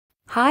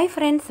Hi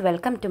friends,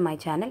 welcome to my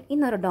channel.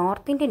 ഇന്നൊരു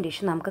north Indian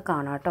dish നമുക്ക്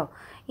കാണാം കേട്ടോ.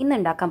 ഇന്ന്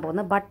ഉണ്ടാക്കാൻ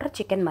പോകുന്നത് ബട്ടർ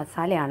ചിക്കൻ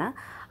മസാലയാണ്.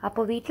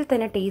 അപ്പോൾ വീട്ടിൽ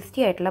തന്നെ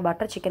ടേസ്റ്റി ആയിട്ടുള്ള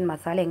ബട്ടർ ചിക്കൻ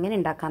മസാല എങ്ങനെ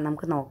ഉണ്ടാക്കാം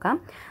നമുക്ക് നോക്കാം.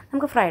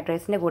 നമുക്ക് ഫ്രൈഡ്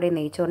റൈസിൻ്റെ കൂടെ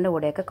നെയ്ച്ചോറിൻ്റെ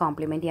കൂടെയൊക്കെ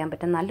കോംപ്ലിമെൻറ്റ് ചെയ്യാൻ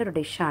പറ്റുന്ന നല്ലൊരു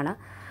ഡിഷാണ്.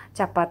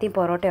 ചപ്പാത്തിയും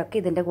പൊറോട്ടയൊക്കെ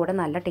ഇതിൻ്റെ കൂടെ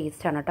നല്ല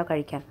ടേസ്റ്റാണ് കേട്ടോ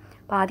കഴിക്കാൻ.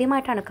 അപ്പോൾ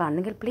ആദ്യമായിട്ടാണ്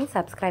കാണുന്നതെങ്കിൽ please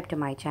subscribe to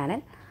my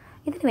channel.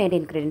 ഇതിന് വേണ്ട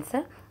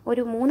ഇൻഗ്രീഡിയൻസ്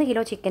ഒരു 3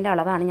 കിലോ ചിക്കൻ്റെ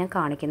അളവാണ് ഞാൻ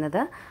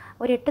കാണിക്കുന്നത്.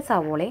 ഒരു 8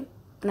 സവോളയും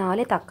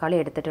 4 തക്കാളി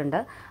എടുത്തിട്ടുണ്ട്.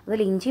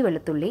 അതിൽ ഇഞ്ചി,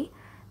 വെളുത്തുള്ളി,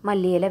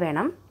 മല്ലിയില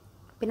വേണം.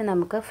 പിന്നെ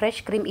നമുക്ക്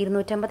ഫ്രഷ് ക്രീം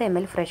 250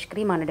 ml ഫ്രഷ്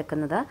ക്രീമാണ്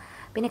എടുക്കുന്നത്.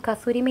 പിന്നെ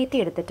കസൂരി മേത്തി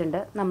എടുത്തിട്ടുണ്ട്,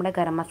 നമ്മുടെ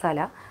ഗരം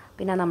മസാല,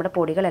 പിന്നെ നമ്മുടെ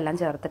പൊടികളെല്ലാം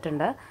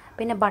ചേർത്തിട്ടുണ്ട്.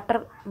 പിന്നെ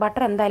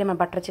ബട്ടർ എന്തായാലും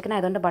ബട്ടർ ചിക്കൻ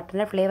ആയതുകൊണ്ട്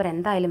ബട്ടറിൻ്റെ ഫ്ലേവർ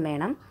എന്തായാലും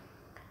വേണം.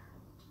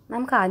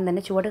 നമുക്ക് ആദ്യം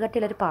തന്നെ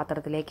ചുവടുകട്ടിയുള്ളൊരു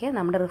പാത്രത്തിലേക്ക്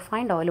നമ്മുടെ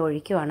റിഫൈൻഡ് ഓയിൽ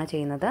ഒഴിക്കുകയാണ്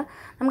ചെയ്യുന്നത്.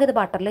 നമുക്കിത്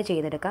ബട്ടറിൽ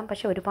ചെയ്തെടുക്കാം,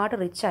 പക്ഷേ ഒരുപാട്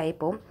റിച്ച്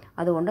ആയിപ്പോവും.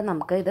 അതുകൊണ്ട്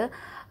നമുക്ക് ഇത്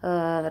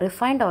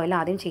റിഫൈൻഡ് ഓയിൽ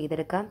ആദ്യം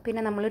ചെയ്തെടുക്കാം.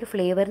 പിന്നെ നമ്മളൊരു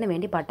ഫ്ലേവറിന്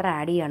വേണ്ടി ബട്ടർ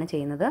ആഡ് ചെയ്യുകയാണ്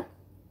ചെയ്യുന്നത്.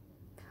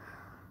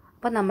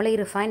 അപ്പോൾ നമ്മൾ ഈ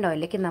റിഫൈൻഡ്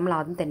ഓയിലേക്ക് നമ്മൾ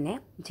ആദ്യം തന്നെ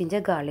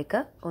ജിഞ്ചർ ഗാർലിക്ക്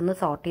ഒന്ന്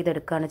സോട്ട്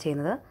ചെയ്തെടുക്കുകയാണ്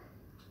ചെയ്യുന്നത്.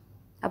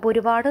 അപ്പോൾ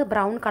ഒരുപാട്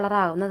ബ്രൗൺ കളർ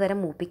ആകുന്ന തരം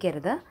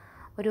മൂപ്പിക്കരുത്.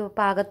 ഒരു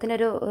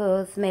പാകത്തിനൊരു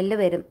സ്മെല്ല്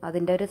വരും,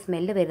 അതിൻ്റെ ഒരു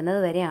സ്മെല്ല് വരുന്നത്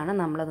വരെയാണ്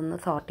നമ്മളതൊന്ന്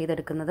സോട്ട്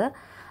ചെയ്തെടുക്കുന്നത്.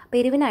 അപ്പോൾ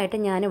എരിവിനായിട്ട്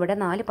ഞാനിവിടെ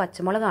 4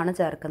 പച്ചമുളകാണ്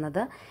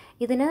ചേർക്കുന്നത്.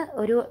 ഇതിന്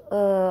ഒരു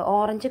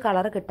ഓറഞ്ച്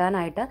കളർ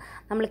കിട്ടാനായിട്ട്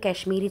നമ്മൾ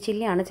കാശ്മീരി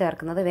ചില്ലിയാണ്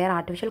ചേർക്കുന്നത്, വേറെ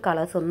ആർട്ടിഫിഷ്യൽ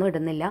കളേഴ്സ് ഒന്നും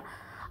ഇടുന്നില്ല.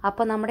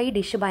 അപ്പോൾ നമ്മുടെ ഈ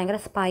ഡിഷ് ഭയങ്കര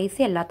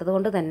സ്പൈസി അല്ലാത്തത്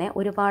കൊണ്ട് തന്നെ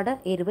ഒരുപാട്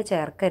എരിവ്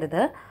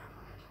ചേർക്കരുത്.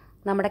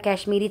 നമ്മുടെ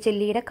കാശ്മീരി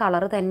ചില്ലിയുടെ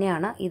കളറ്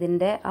തന്നെയാണ്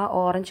ഇതിൻ്റെ ആ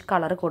ഓറഞ്ച്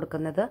കളറ്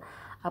കൊടുക്കുന്നത്.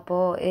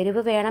 അപ്പോൾ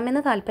എരിവ്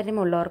വേണമെന്ന്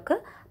താല്പര്യമുള്ളവർക്ക്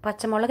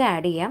പച്ചമുളക്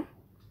ആഡ് ചെയ്യാം.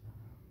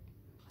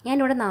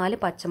 ഞാനിവിടെ 4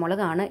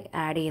 പച്ചമുളകാണ്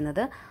ആഡ്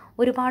ചെയ്യുന്നത്.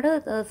 ഒരുപാട്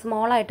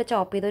സ്മോളായിട്ട്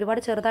ചോപ്പ് ചെയ്ത്,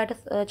 ഒരുപാട് ചെറുതായിട്ട്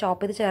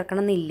ചോപ്പ് ചെയ്ത്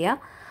ചേർക്കണമെന്നില്ല.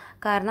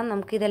 കാരണം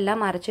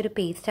നമുക്കിതെല്ലാം അരച്ചൊരു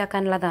പേസ്റ്റ്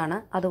ആക്കാനുള്ളതാണ്.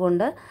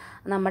 അതുകൊണ്ട്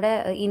നമ്മുടെ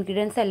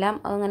ഇൻഗ്രീഡിയൻസ് എല്ലാം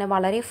അങ്ങനെ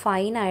വളരെ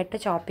ഫൈനായിട്ട്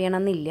ചോപ്പ്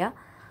ചെയ്യണമെന്നില്ല.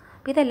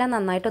 അപ്പോൾ ഇതെല്ലാം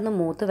നന്നായിട്ടൊന്ന്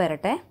മൂത്ത്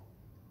വരട്ടെ.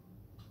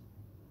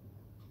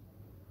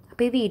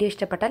 അപ്പോൾ ഈ വീഡിയോ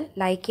ഇഷ്ടപ്പെട്ടാൽ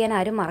ലൈക്ക് ചെയ്യാൻ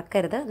ആരും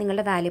മറക്കരുത്.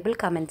 നിങ്ങളുടെ വാല്യുബിൾ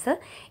കമൻറ്റ്സ്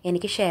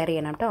എനിക്ക് ഷെയർ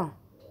ചെയ്യണം കേട്ടോ.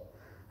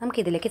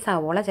 നമുക്കിതിലേക്ക്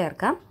സവോള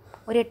ചേർക്കാം.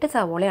 ഒരു 8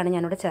 സവോളയാണ്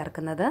ഞാനിവിടെ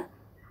ചേർക്കുന്നത്.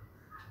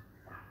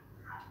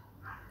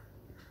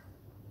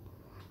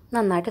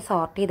 നന്നായിട്ട്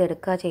സോർട്ട്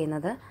ചെയ്തെടുക്കുക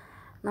ചെയ്യുന്നത്.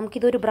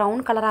 നമുക്കിതൊരു ബ്രൗൺ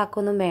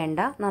കളറാക്കൊന്നും വേണ്ട,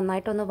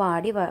 നന്നായിട്ടൊന്ന്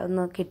വാടി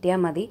ഒന്ന്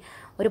കിട്ടിയാൽ മതി.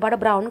 ഒരുപാട്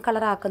ബ്രൗൺ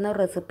കളറാക്കുന്ന ഒരു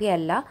റെസിപ്പി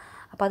അല്ല,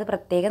 അപ്പോൾ അത്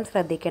പ്രത്യേകം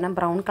ശ്രദ്ധിക്കണം.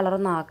 ബ്രൗൺ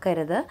കളറൊന്നും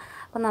ആക്കരുത്.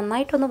 അപ്പോൾ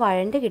നന്നായിട്ടൊന്ന്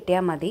വഴണ്ട്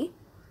കിട്ടിയാൽ മതി.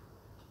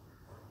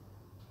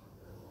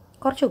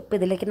 കുറച്ച് ഉപ്പ്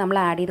ഇതിലേക്ക് നമ്മൾ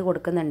ആഡ് ചെയ്ത്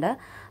കൊടുക്കുന്നുണ്ട്.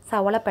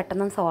 സവോള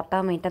പെട്ടെന്ന്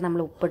സോർട്ടാൻ വേണ്ടിയിട്ടാണ്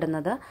നമ്മൾ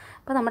ഉപ്പിടുന്നത്.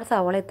 അപ്പോൾ നമ്മുടെ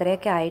സവോള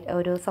ഇത്രയൊക്കെ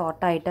ഒരു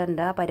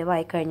സോർട്ടായിട്ടുണ്ട്. ആ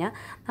പരുവായി കഴിഞ്ഞാൽ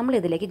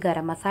നമ്മളിതിലേക്ക്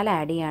ഗരം മസാല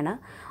ആഡ് ചെയ്യാണ്.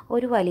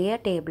 ഒരു വലിയ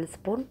ടേബിൾ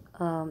സ്പൂൺ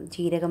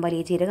ജീരകം,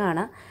 വലിയ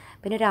ജീരകമാണ്.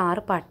 പിന്നെ ഒരു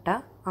 6 പട്ട,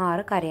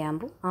 6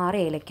 കരയാമ്പു, 6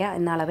 ഏലക്ക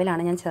എന്ന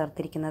അളവിലാണ് ഞാൻ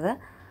ചേർത്തിരിക്കുന്നത്.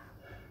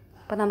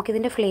 അപ്പോൾ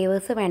നമുക്കിതിൻ്റെ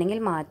ഫ്ലേവേഴ്സ്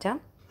വേണമെങ്കിൽ മാറ്റാം.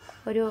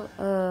 ഒരു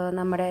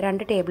നമ്മുടെ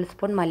 2 ടേബിൾ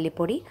സ്പൂൺ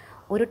മല്ലിപ്പൊടി,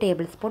 1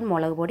 ടേബിൾ സ്പൂൺ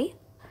മുളക് പൊടി,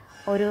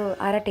 ഒരു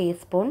 1/2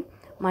 ടീസ്പൂൺ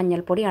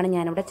മഞ്ഞൾപ്പൊടിയാണ്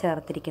ഞാനിവിടെ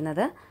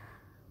ചേർത്തിരിക്കുന്നത്.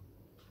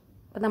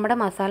 അപ്പോൾ നമ്മുടെ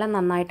മസാല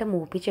നന്നായിട്ട്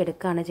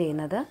മൂപ്പിച്ചെടുക്കുകയാണ്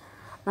ചെയ്യുന്നത്.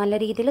 നല്ല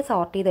രീതിയിൽ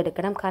സോർട്ട്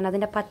ചെയ്തെടുക്കണം, കാരണം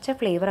അതിൻ്റെ പച്ച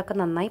ഫ്ലേവറൊക്കെ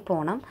നന്നായി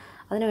പോകണം.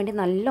 അതിനുവേണ്ടി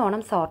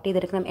നല്ലോണം സോർട്ട്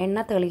ചെയ്തെടുക്കണം.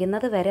 എണ്ണ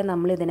തെളിയുന്നത് വരെ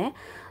നമ്മളിതിനെ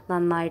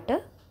നന്നായിട്ട്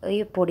ഈ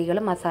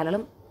പൊടികളും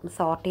മസാലകളും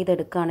സോർട്ട്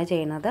ചെയ്തെടുക്കുകയാണ്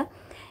ചെയ്യുന്നത്.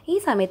 ഈ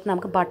സമയത്ത്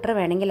നമുക്ക് ബട്ടർ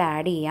വേണമെങ്കിൽ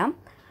ആഡ് ചെയ്യാം.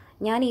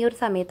 ഞാൻ ഈ ഒരു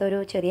സമയത്ത് ഒരു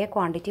ചെറിയ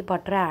ക്വാണ്ടിറ്റി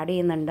ബട്ടർ ആഡ്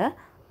ചെയ്യുന്നുണ്ട്.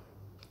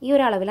 ഈ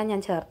ഒരു അളവിലാണ്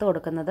ഞാൻ ചേർത്ത്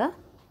കൊടുക്കുന്നത്.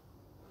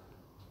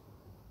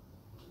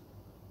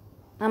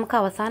 നമുക്ക്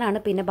അവസാനമാണ്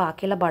പിന്നെ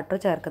ബാക്കിയുള്ള ബട്ടർ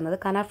ചേർക്കുന്നത്,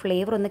 കാരണം ആ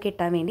ഫ്ലേവർ ഒന്ന്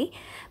കിട്ടാൻ വേണ്ടി.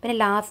 പിന്നെ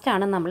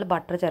ലാസ്റ്റാണ് നമ്മൾ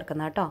ബട്ടർ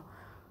ചേർക്കുന്നത് കേട്ടോ.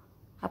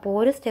 അപ്പോൾ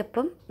ഓരോ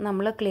സ്റ്റെപ്പും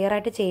നമ്മൾ ക്ലിയർ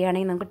ആയിട്ട്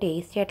ചെയ്യുകയാണെങ്കിൽ നമുക്ക്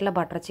ടേസ്റ്റി ആയിട്ടുള്ള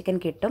ബട്ടർ ചിക്കൻ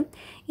കിട്ടും.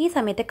 ഈ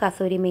സമയത്ത്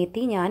കസൂരി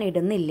മേത്തി ഞാൻ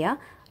ഇടുന്നില്ല,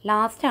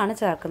 ലാസ്റ്റാണ്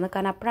ചേർക്കുന്നത്,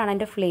 കാരണം അപ്പോഴാണ്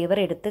അതിൻ്റെ ഫ്ലേവർ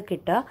എടുത്ത്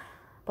കിട്ടുക.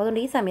 അപ്പോൾ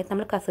അതുകൊണ്ട് ഈ സമയത്ത്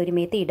നമ്മൾ കസൂരി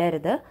മേത്തി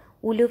ഇടരുത്.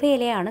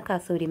 ഉലുവയിലയാണ്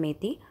കസൂരി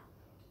മേത്തി.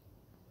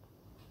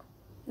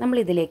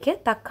 നമ്മളിതിലേക്ക്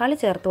തക്കാളി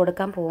ചേർത്ത്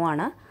കൊടുക്കാൻ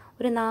പോവാണ്.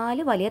 ഒരു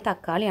 4 വലിയ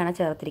തക്കാളിയാണ്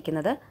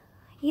ചേർത്തിരിക്കുന്നത്.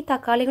 ഈ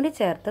തക്കാളി കൂടി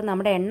ചേർത്ത്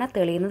നമ്മുടെ എണ്ണ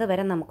തെളിയുന്നത്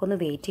വരെ നമുക്കൊന്ന്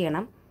വെയിറ്റ്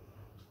ചെയ്യണം.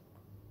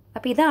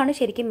 അപ്പോൾ ഇതാണ്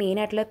ശരിക്കും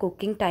മെയിനായിട്ടുള്ള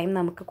കുക്കിംഗ് ടൈം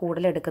നമുക്ക്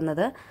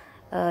കൂടുതലെടുക്കുന്നത്.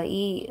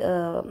 ഈ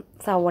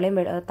സവോളയും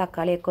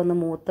തക്കാളിയൊക്കെ ഒന്ന്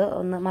മൂത്ത്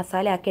ഒന്ന്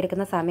മസാല ആക്കി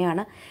എടുക്കുന്ന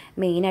സമയമാണ്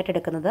മെയിനായിട്ട്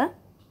എടുക്കുന്നത്.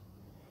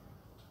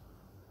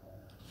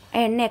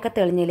 എണ്ണയൊക്കെ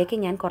തെളിഞ്ഞതിലേക്ക്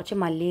ഞാൻ കുറച്ച്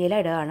മല്ലിയില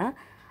ഇടുകയാണ്.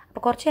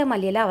 അപ്പോൾ കുറച്ച്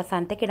മല്ലിയില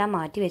അവസാനത്തേക്ക് ഇടാൻ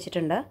മാറ്റി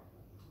വെച്ചിട്ടുണ്ട്.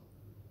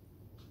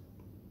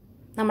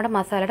 നമ്മുടെ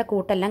മസാലയുടെ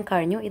കൂട്ടെല്ലാം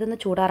കഴിഞ്ഞു. ഇതൊന്ന്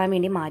ചൂടാറാൻ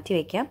വേണ്ടി മാറ്റി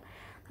വയ്ക്കാം.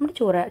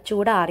 നമ്മുടെ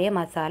ചൂടാറിയ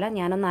മസാല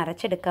ഞാനൊന്ന്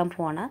അരച്ചെടുക്കാൻ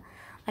പോവാണ്.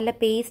 നല്ല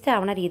പേസ്റ്റ്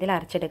ആവണ രീതിയിൽ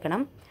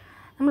അരച്ചെടുക്കണം.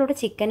 നമ്മളിവിടെ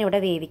ചിക്കൻ ഇവിടെ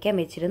വേവിക്കാൻ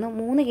വെച്ചിരുന്നു.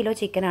 3 കിലോ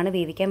ചിക്കനാണ്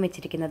വേവിക്കാൻ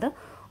വെച്ചിരിക്കുന്നത്.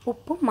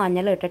 ഉപ്പും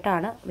മഞ്ഞളും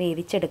ഇട്ടിട്ടാണ്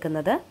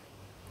വേവിച്ചെടുക്കുന്നത്.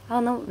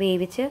 അതൊന്ന്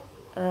വേവിച്ച്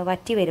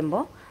വറ്റി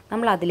വരുമ്പോൾ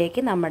നമ്മൾ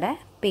അതിലേക്ക് നമ്മുടെ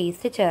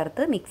പേസ്റ്റ്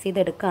ചേർത്ത് മിക്സ്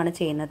ചെയ്തെടുക്കുകയാണ്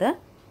ചെയ്യുന്നത്.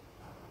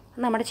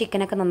 നമ്മുടെ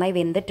ചിക്കനൊക്കെ നന്നായി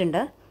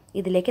വെന്തിട്ടുണ്ട്.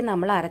 ഇതിലേക്ക്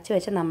നമ്മൾ അരച്ച്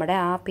വെച്ച് നമ്മുടെ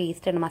ആ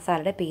പേസ്റ്റ്,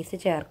 മസാലയുടെ പേസ്റ്റ്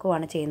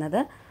ചേർക്കുകയാണ്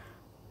ചെയ്യുന്നത്.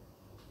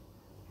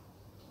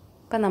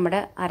 ഇപ്പം നമ്മുടെ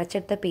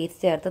അരച്ചെടുത്ത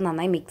പേസ്റ്റ് ചേർത്ത്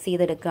നന്നായി മിക്സ്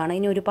ചെയ്തെടുക്കുകയാണ്.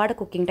 ഇനി ഒരുപാട്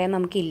കുക്കിംഗ് ടൈം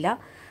നമുക്കില്ല.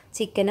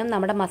 ചിക്കനും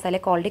നമ്മുടെ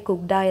മസാലയൊക്കെ ഓൾറെഡി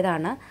കുക്ക്ഡ്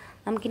ആയതാണ്.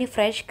 നമുക്കിനി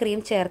ഫ്രഷ് ക്രീം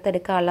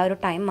ചേർത്തെടുക്കാനുള്ള ഒരു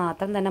ടൈം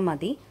മാത്രം തന്നെ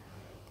മതി.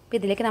 അപ്പോൾ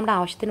ഇതിലേക്ക് നമ്മുടെ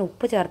ആവശ്യത്തിന്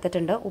ഉപ്പ്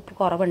ചേർത്തിട്ടുണ്ട്. ഉപ്പ്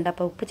കുറവുണ്ട്,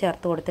 അപ്പോൾ ഉപ്പ്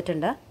ചേർത്ത്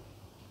കൊടുത്തിട്ടുണ്ട്.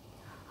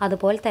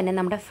 അതുപോലെ തന്നെ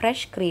നമ്മുടെ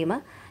ഫ്രഷ് ക്രീം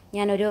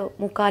ഞാനൊരു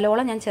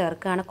 3/4 ഞാൻ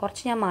ചേർക്കുകയാണ്.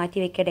 കുറച്ച് ഞാൻ മാറ്റി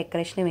വയ്ക്കുക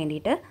ഡെക്കറേഷന്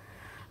വേണ്ടിയിട്ട്.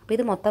 അപ്പോൾ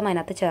ഇത് മൊത്തം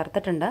അതിനകത്ത്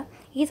ചേർത്തിട്ടുണ്ട്.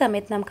 ഈ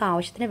സമയത്ത് നമുക്ക്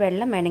ആവശ്യത്തിന്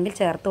വെള്ളം വേണമെങ്കിൽ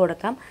ചേർത്ത്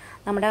കൊടുക്കാം.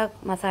 നമ്മുടെ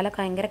മസാല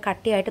ഭയങ്കര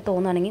കട്ടിയായിട്ട്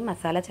തോന്നുകയാണെങ്കിൽ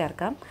മസാല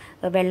ചേർക്കാം,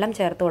 വെള്ളം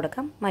ചേർത്ത്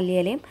കൊടുക്കാം.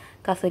 മല്ലിയിലയും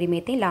കസൂരി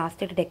മേത്തിയും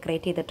ലാസ്റ്റായിട്ട്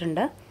ഡെക്കറേറ്റ്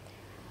ചെയ്തിട്ടുണ്ട്.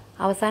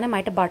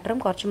 അവസാനമായിട്ട് ബട്ടറും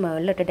കുറച്ച്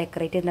മുകളിലിട്ട്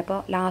ഡെക്കറേറ്റ്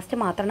ചെയ്യുന്നപ്പോൾ ലാസ്റ്റ്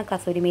മാത്രമാണ്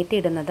കസൂരി മേത്തി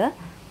ഇടുന്നത്.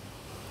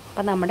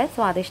 അപ്പോൾ നമ്മുടെ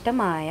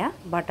സ്വാദിഷ്ടമായ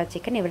ബട്ടർ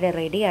ചിക്കൻ ഇവിടെ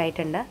റെഡി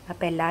ആയിട്ടുണ്ട്.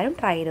 അപ്പോൾ എല്ലാവരും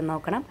ട്രൈ ചെയ്ത്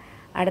നോക്കണം.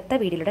 അടുത്ത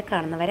വീഡിയോയിലൂടെ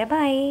കാണുന്നവരെ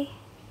ബൈ.